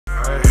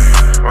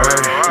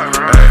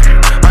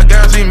I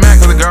guess she mad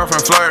cause the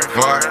girlfriend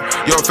flirt.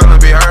 Your feeling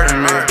be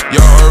hurting me.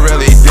 You're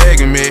really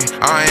digging me.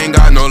 I ain't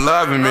got no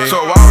love in me.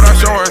 So why would I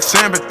show her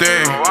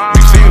sympathy?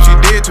 You see what she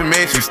did to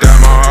me. She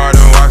stabbed my heart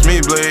and watched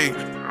me bleed.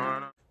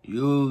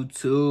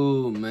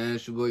 YouTube, man,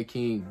 it's your boy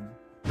King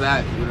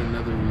back with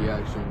another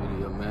reaction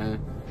video,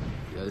 man.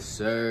 Yes,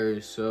 sir.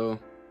 So,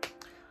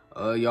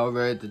 y'all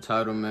read the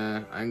title,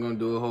 man. I ain't gonna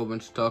do a whole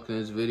bunch of talking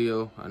in this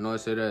video. I know I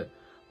say that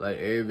like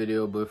every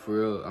video, but for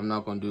real, I'm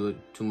not gonna do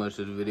it too much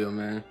of the video,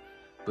 man.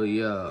 But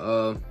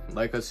yeah,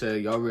 like I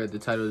said, y'all read the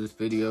title of this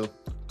video.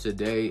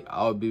 Today,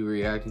 I'll be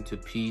reacting to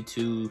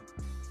P2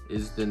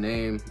 is the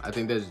name. I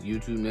think that's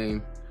YouTube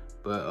name.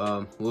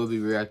 But we'll be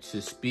reacting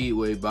to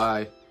Speedway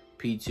by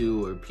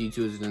P2, or P2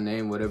 is the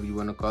name, whatever you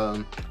want to call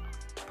him.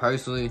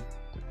 Personally,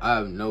 I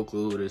have no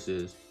clue who this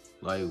is,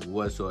 like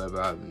whatsoever.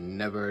 I've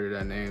never heard of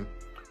that name,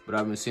 but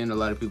I've been seeing a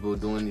lot of people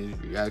doing these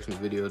reaction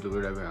videos or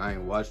whatever. I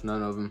ain't watched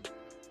none of them,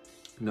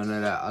 none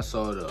of that. I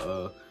saw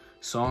the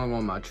song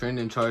on my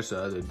trending charts the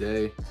other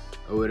day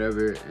or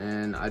whatever,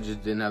 and I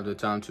just didn't have the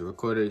time to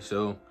record it,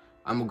 so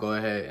I'm gonna go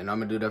ahead and I'm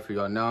gonna do that for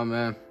y'all now,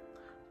 man.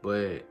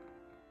 But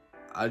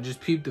I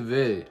just peeped the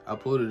vid. I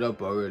pulled it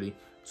up already,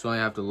 so I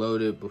didn't have to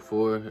load it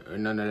before or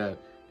none of that.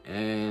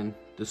 And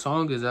the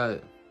song is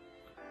at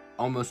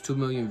almost 2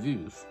 million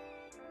views.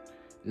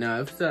 Now,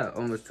 if it's at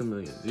almost 2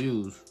 million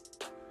views,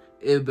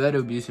 it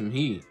better be some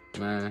heat,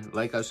 man.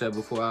 Like I said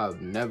before,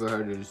 I've never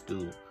heard of this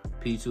dude.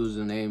 P2 is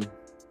the name.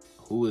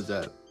 Who is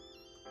that?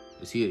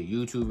 Is he a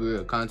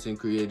YouTuber, a content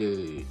creator,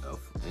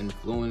 an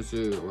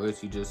influencer, or is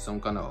he just some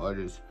kind of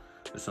artist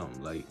or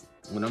something? Like,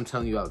 when I'm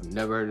telling you I've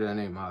never heard of that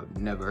name, I've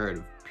never heard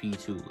of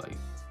P2. Like,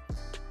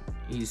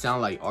 he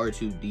sound like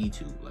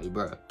R2-D2. Like,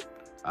 bruh,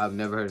 I've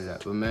never heard of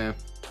that. But man,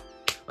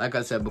 like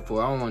I said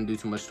before, I don't want to do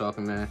too much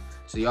talking, man.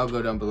 So y'all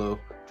go down below,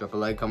 drop a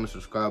like, comment,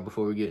 subscribe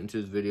before we get into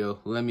this video.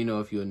 Let me know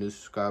if you're a new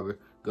subscriber.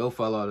 Go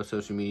follow all the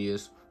social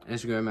medias.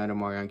 Instagram at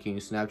Amarion King,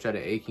 Snapchat at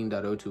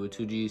aking.02 with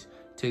 2 G's,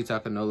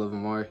 TikTok at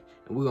NoLoveAmar.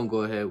 And we're gonna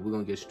go ahead, we're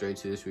gonna get straight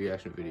to this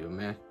reaction video,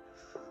 man.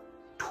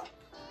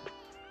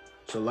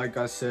 So like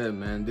I said,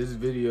 man, this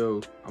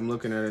video, I'm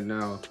looking at it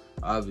now,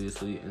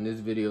 obviously, and this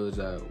video is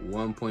at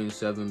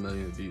 1.7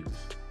 million views.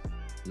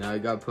 Now,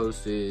 it got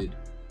posted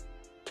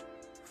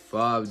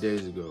 5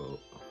 days ago,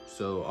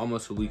 so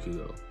almost a week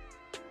ago.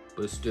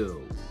 But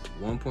still,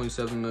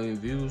 1.7 million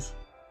views,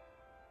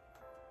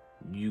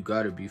 you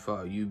gotta be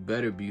 5. You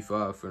better be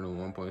 5 for the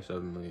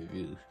 1.7 million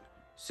views.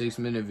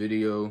 6-minute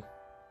video,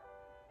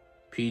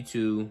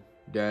 P2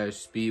 -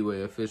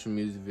 Speedway official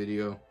music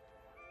video.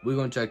 We're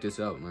gonna check this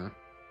out, man.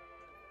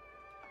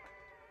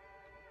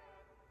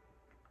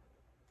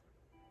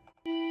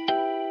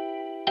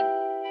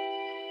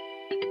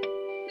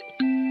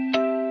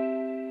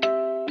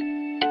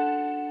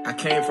 I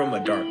came from a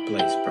dark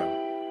place,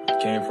 bro. I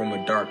came from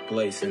a dark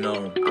place, and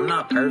I'm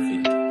not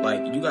perfect.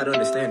 Like, you gotta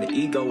understand, the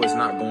ego is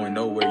not going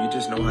nowhere. You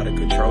just know how to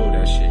control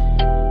that shit.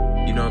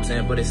 You know what I'm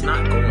saying? But it's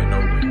not going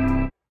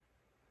nowhere.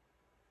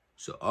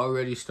 So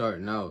already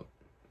starting out,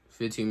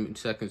 15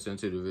 seconds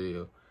into the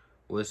video,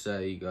 what's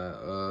that? You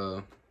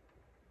got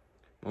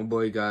my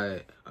boy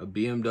got a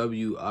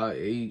BMW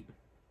i8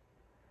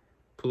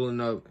 pulling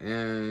up,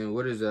 and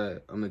what is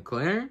that? A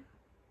McLaren?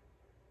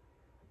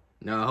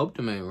 Now, I hope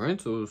them ain't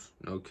rentals,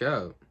 no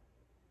cap.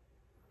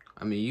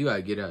 I mean, you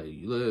gotta get out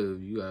you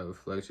live, you gotta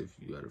flex if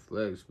you gotta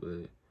flex,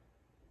 but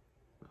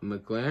a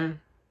McLaren,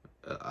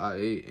 a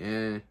i8,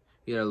 and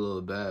he had a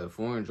little bad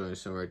foreign joint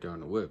sitting right there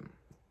on the whip.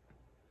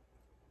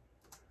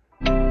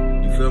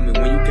 You feel me?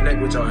 When you connect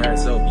with your higher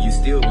self, you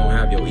still gonna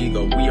have your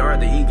ego. We are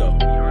the ego.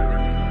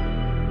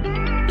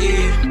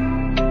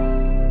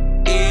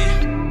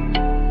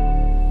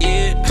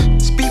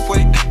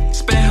 Speedway,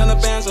 spend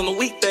 100 bands on a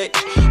weekday.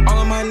 All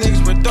of my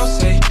niggas were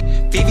dose.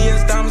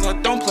 VVS diamonds, I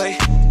don't play.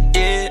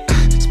 Yeah,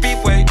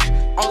 Speedway,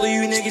 all of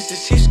you niggas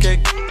just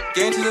cheesecake.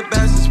 Get into the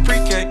best, it's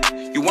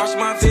pre-K. You watch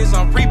my vids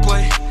on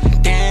replay.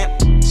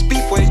 Damn,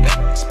 Speedway,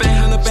 spend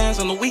 100 bands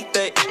on a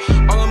weekday.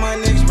 All of my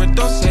niggas were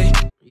dose.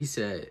 He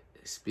said,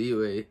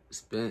 Speedway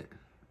spent.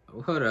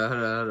 Hold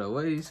on.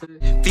 What did he say?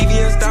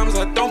 VVS diamonds,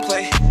 I don't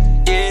play.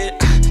 Yeah,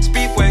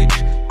 Speedway,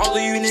 all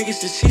of you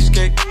niggas just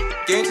cheesecake.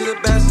 Get into the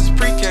best, it's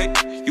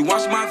pre-K. You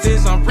watch my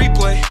vids on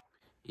replay.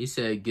 He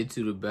said, get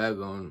to the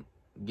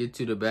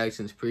bag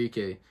since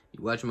pre-K.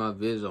 You watch my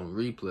vids on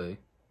replay.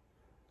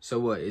 So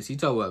what? Is he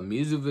talking about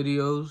music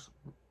videos?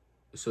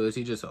 So is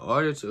he just an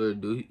artist, or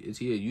is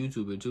he a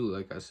YouTuber too,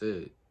 like I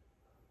said?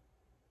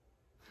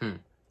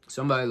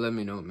 Somebody let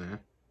me know, man.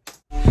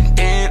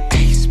 And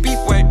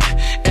Speedway,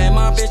 and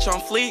my bitch on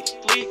fleek.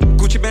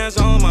 Gucci bands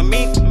on my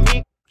meat.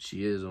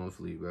 She is on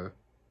fleek, bro.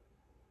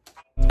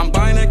 I'm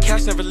buying her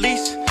cash, never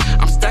lease.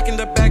 I'm stacking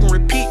the bag and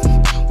repeat.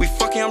 We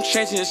fucking, I'm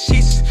changing the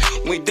sheets.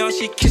 When we done,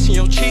 she kissing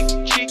your cheek.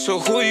 So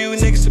who are you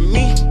niggas to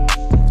me?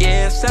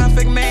 Yeah,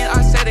 Sapphic man,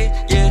 I said it.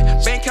 Yeah,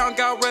 bank account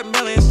got red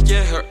millions.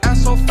 Yeah, her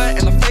ass so fat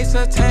and the face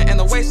a tan and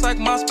the waist like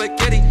my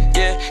spaghetti.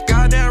 Yeah,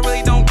 goddamn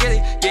really don't get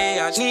it.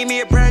 Yeah, I need me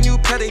a brand new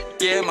petty.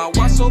 Yeah, my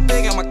watch so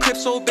big and my clip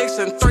so big,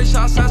 send 3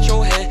 shots at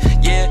your head.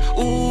 Yeah,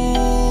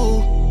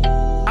 ooh.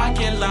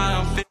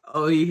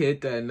 Oh, he hit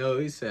that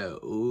note. He said,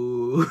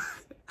 ooh.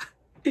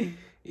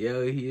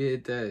 Yo, he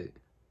hit that.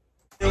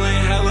 Feeling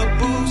hella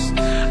boost.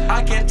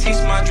 I can't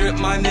teach my drip,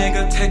 my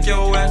nigga. Take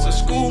your ass to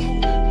school.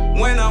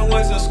 When I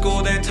was in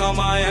school, they told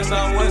my ass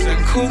I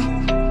wasn't cool.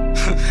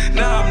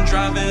 Now I'm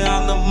driving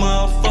on the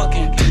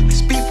motherfucking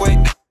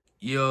Speedway.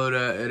 Yo,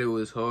 that edit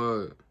was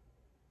hard.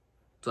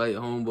 It's like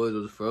homeboys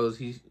was froze.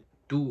 He's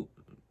dude,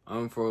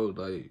 unfroze.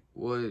 Like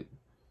what?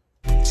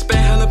 Spent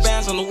hella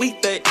bands on the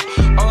weekday.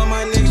 All of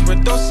my niggas were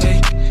dose.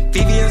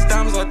 VVS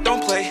diamonds I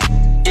don't play.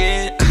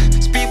 Yeah,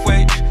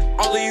 Speedway.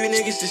 All of you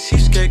niggas just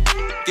cheesecake.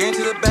 Get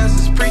into the best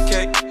is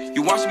pre-K.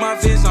 You watch my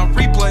vids on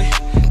replay.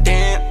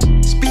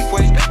 Damn,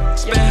 Speedway.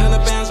 Spent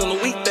hella bands on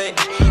the weekday.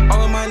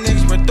 All of my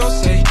niggas were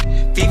dose.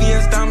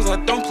 VVS diamonds I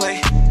don't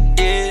play.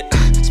 Yeah,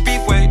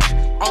 Speedway.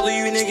 All of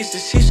you niggas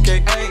just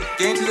cheesecake.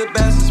 Get into the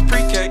best is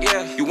pre-K.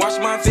 Yeah, you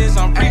watch my vids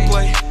on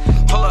replay.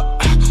 Hold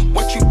up,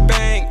 what you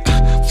bang?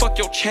 Fuck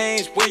your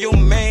chains, wear your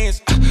mains.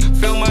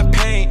 Feel my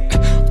pain.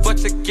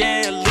 Flex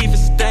again, leave a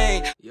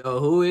stain. Yo,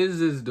 who is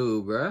this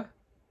dude, bruh?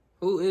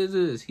 Who is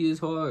this? He is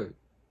hard.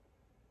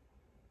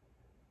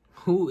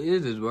 Who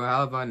is this, bro?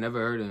 How have I never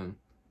heard of him?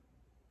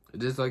 Is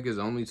this like his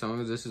only song?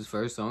 Is this his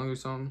first song or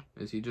something?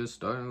 Is he just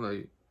starting?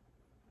 Like,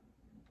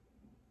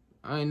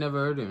 I ain't never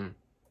heard of him.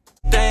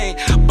 Dang,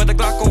 but the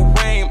Glock gon'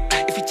 rain.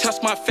 If you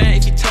touch my fan,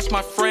 if you touch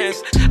my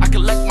friends, I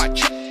collect my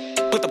chip.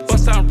 Put the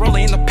bust down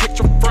rolling in the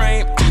picture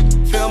frame.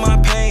 Feel my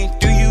pain.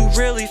 Do you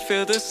really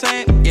feel the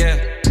same? Yeah.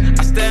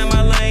 I stay in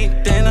my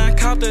lane, then I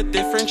cop a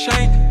different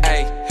chain.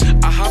 Ayy,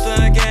 I hopped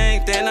in a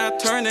gang, then I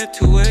turn it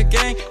to a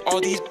gang.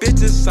 All these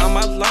bitches on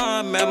my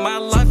line, man, my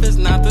life is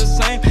not the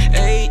same.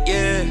 Ayy,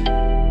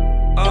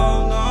 yeah.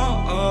 Oh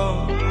no,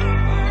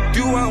 oh.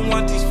 Do I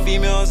want these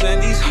females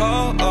and these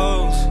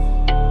hoes?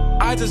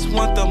 I just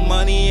want the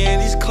money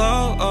and these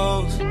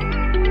clothes.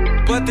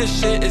 But this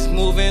shit is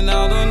moving,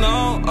 I don't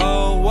know.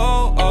 Oh,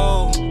 whoa,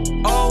 oh.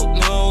 Oh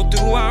no,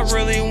 do I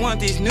really want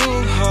these new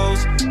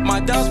hoes? My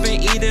dog's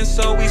been eating,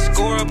 so we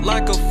score up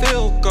like a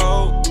field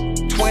goal.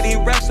 20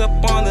 reps up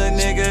on the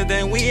nigga,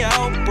 then we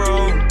out,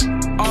 bro.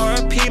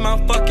 R.I.P. my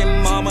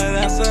fucking mama,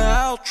 that's an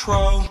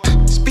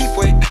outro.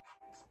 Speedway.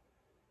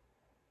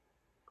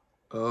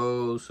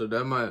 Oh, so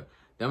that might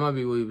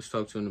be what he was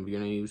talking to in the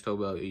beginning. He was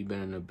talking about he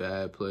been in a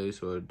bad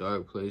place or a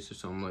dark place or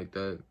something like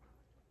that.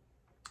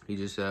 He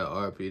just said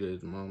R.I.P. to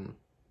his mama.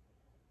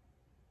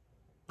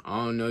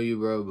 I don't know you,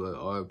 bro, but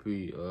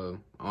R.I.P.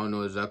 I don't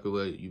know exactly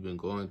what you've been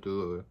going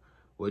through or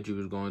what you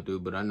was going through,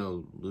 but I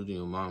know losing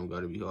your mom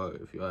gotta be hard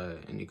if you had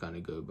any kind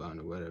of good bond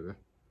or whatever.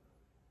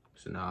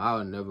 So now I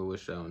would never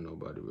wish that on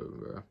nobody,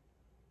 bro.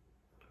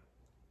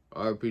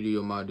 R.I.P. to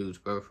your mom, dudes,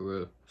 bro, for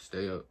real.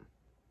 Stay up.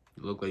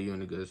 You look like you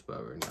in a good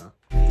spot right now.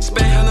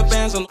 Spend hella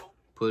bands on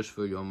push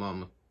for your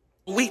mama.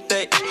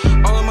 Weekday,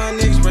 all of my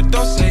niggas were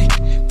dose.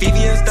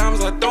 VVS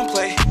diamonds I don't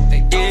play.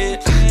 Yeah,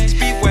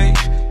 Speedway.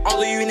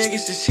 All of you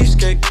niggas just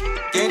cheesecake.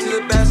 Get into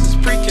the best is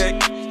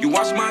pre-K. You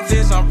watch my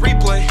vids on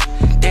replay.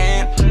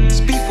 Damn,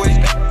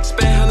 Speedway.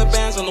 Spend hella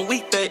bands on the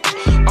weekday.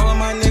 All of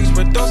my niggas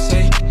were dose.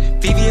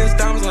 VVS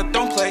diamonds I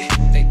don't play.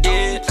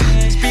 Yeah,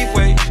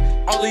 Speedway.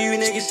 All of you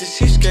niggas just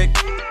cheesecake.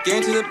 Get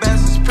into the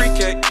best is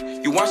pre-K.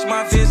 You watch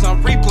my vids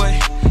on replay.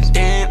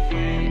 Damn.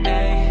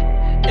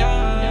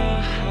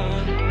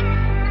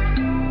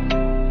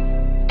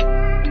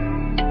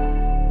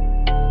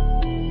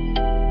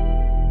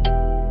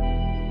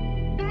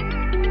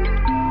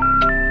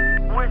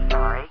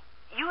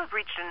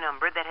 A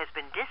number that has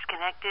been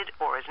disconnected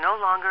or is no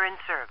longer in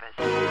service.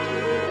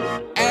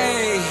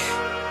 Hey,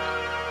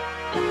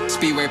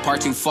 Speedway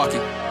Part 2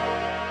 fucking.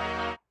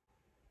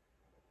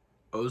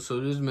 Oh, so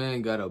this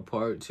man got a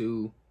part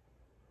 2.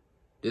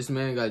 This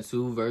man got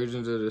 2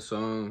 versions of the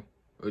song,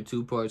 or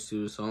 2 parts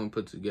to the song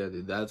put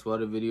together. That's why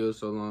the video is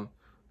so long.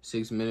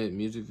 6-minute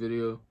music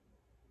video.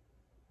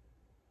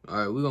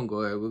 Alright, we're gonna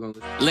go ahead. We're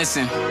gonna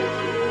listen.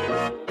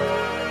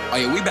 Oh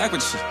yeah, we back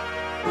with shit.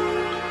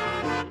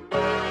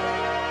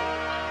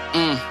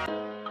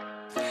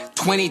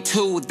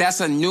 22, that's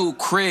a new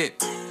crib.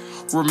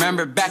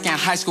 Remember back in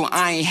high school,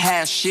 I ain't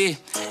had shit.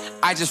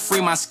 I just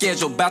free my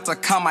schedule, about to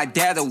call my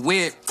dad a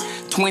whip.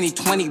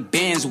 2020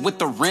 Benz with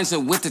the rims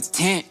and with the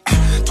tent.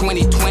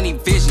 2020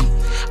 vision,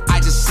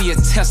 I just see a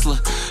Tesla.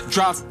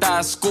 Dropped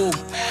out of school,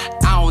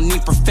 I don't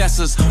need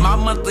professors. My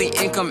monthly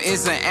income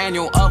is an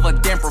annual of a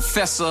damn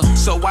professor.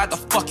 So why the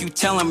fuck you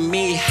telling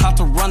me how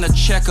to run a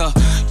checker?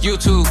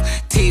 YouTube,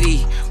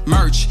 TD,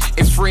 merch,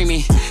 and free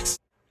me.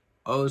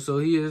 Oh, so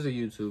he is a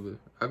YouTuber.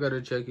 I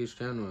gotta check his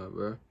channel out,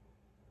 bro.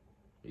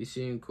 He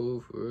seem cool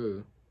for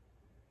real.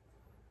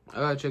 I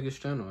gotta check his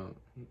channel out.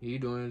 He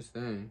doing his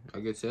thing.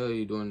 I can tell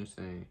he doing his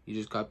thing. He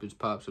just copped his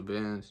pops or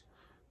bands.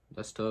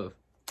 That's tough.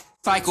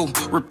 Cycle,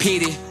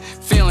 repeated,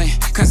 feeling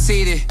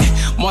conceited.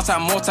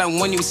 Multi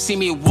when you see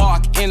me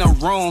walk in a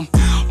room.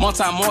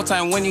 Multi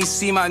when you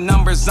see my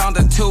numbers on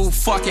the 2.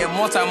 Fuck it,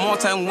 multi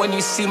when you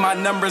see my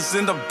numbers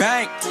in the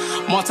bank.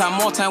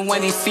 Multi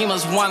when these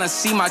females wanna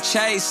see my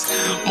chase.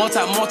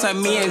 Multi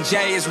me and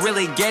Jay is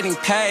really getting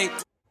paid.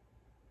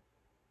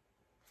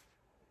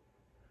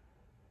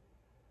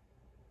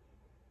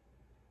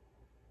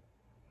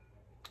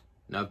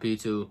 Now,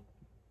 P2,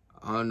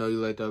 I don't know you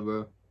like that,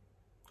 bro.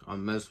 I'll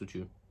mess with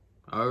you.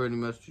 I already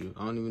messed with you.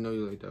 I don't even know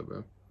you like that,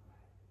 bro.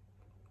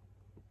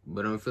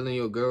 But I'm feeling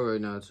your girl right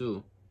now,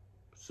 too.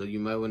 So you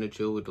might want to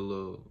chill with the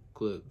little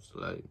clips,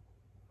 like.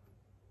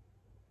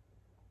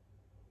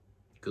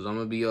 Because I'm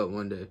going to be up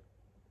one day.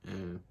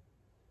 And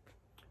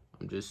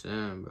I'm just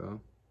saying,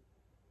 bro.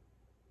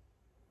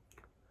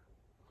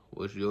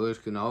 What's yours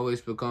can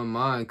always become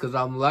mine. Because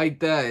I'm like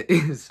that.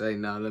 Say,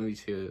 nah, let me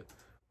chill.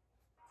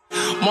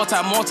 Multi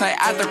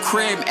at the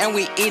crib and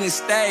we eating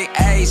steak.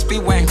 Ayy,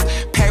 Speedway,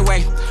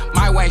 Payway,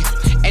 my way.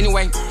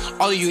 Anyway,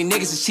 all of you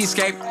niggas is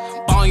cheesecake.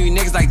 Balling you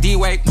niggas like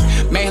D-Way.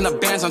 Making the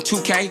bands on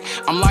 2K.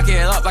 I'm locking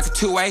it up like a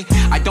two-way.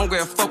 I don't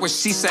give a fuck what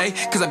she say,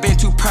 cause I've been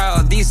too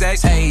proud these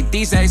days. Hey,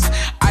 these days,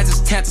 I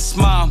just tend to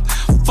smile.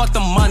 Fuck the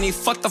money,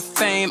 fuck the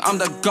fame, I'm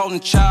the golden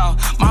child.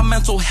 My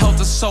mental health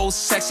is so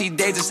sexy,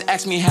 they just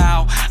ask me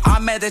how. I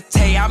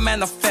meditate, I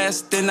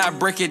manifest, then I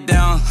break it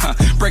down.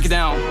 Break it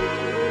down.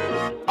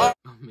 Oh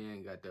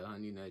man, got the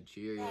Honey Nut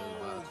Cheerio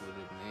box with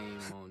his name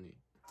on it.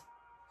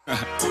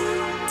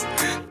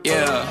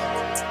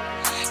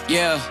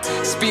 Yeah,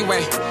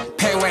 Speedway,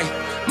 Payway,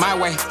 my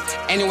way.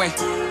 Anyway,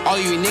 all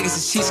of you niggas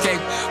is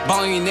cheesecake.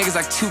 Balling you niggas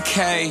like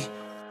 2K.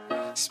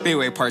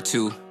 Speedway Part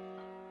 2.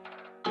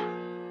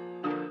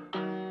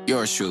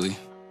 Yours truly.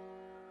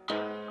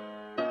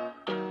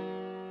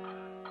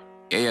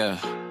 Yeah.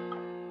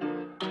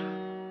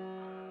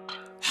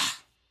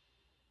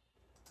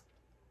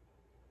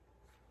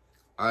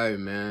 Alright,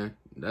 man.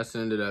 That's the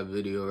end of that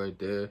video right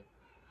there.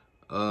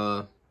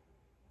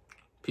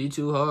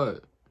 P2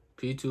 hard.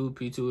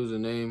 P2 is a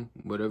name.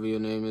 Whatever your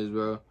name is,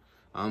 bro.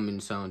 I don't mean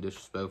to sound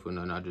disrespectful,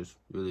 and I just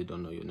really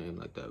don't know your name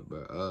like that,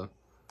 bro.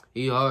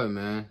 He hard,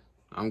 man.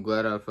 I'm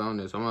glad I found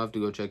this. I'm gonna have to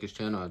go check his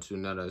channel out too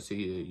now that I see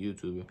he a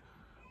YouTuber.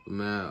 But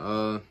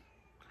man,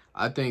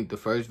 I think the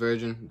first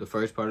version, the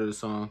first part of the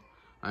song,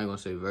 I ain't gonna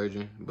say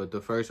version, but the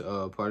first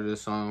part of the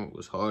song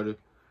was harder,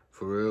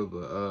 for real.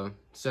 But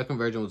second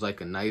version was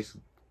like a nice,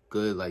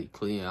 good, like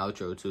clean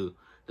outro too.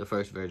 The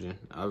first version,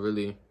 I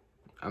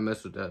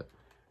messed with that,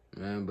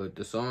 man. But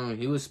the song,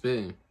 he was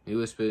spitting,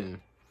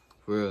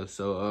 for real.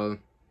 So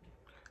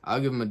I'll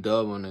give him a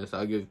dub on this.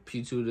 I'll give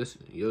P2 this,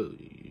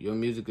 your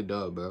music a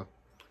dub, bro.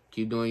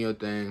 Keep doing your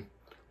thing.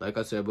 Like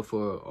I said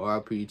before,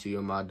 RIP to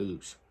your my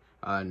dupes.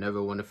 I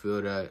never want to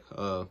feel that.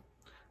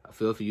 I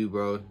feel for you,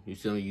 bro. You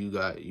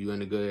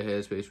in a good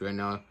headspace right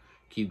now.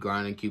 Keep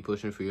grinding, keep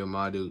pushing for your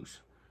my dupes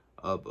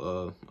up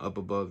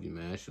above you,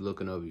 man. She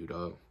looking over you,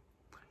 dog.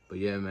 But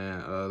yeah,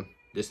 man.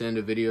 This end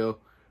the video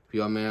for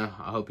y'all, man.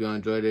 I hope y'all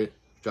enjoyed it.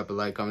 Drop a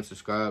like, comment,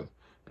 subscribe,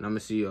 and I'm gonna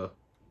see y'all.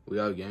 We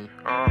out, gang.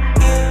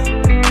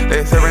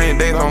 They say rainy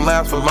days don't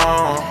last for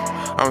long.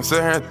 I'm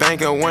sitting here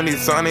thinking when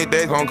these sunny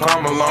days gon'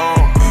 come along.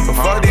 But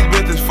fuck these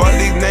bitches, fuck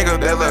these niggas,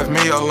 they left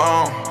me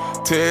alone.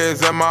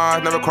 Tears in my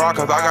eyes, never cry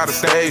cause I gotta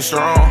stay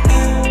strong.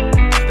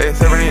 They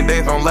say rainy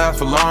days don't last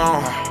for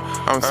long.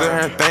 I'm sitting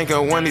here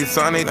thinking when these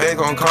sunny days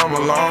gon' come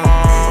along.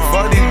 But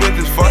fuck these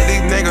bitches, fuck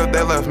these niggas,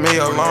 they left me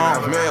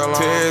alone.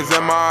 Tears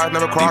in my eyes,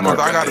 never cry cause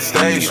I gotta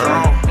stay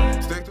strong.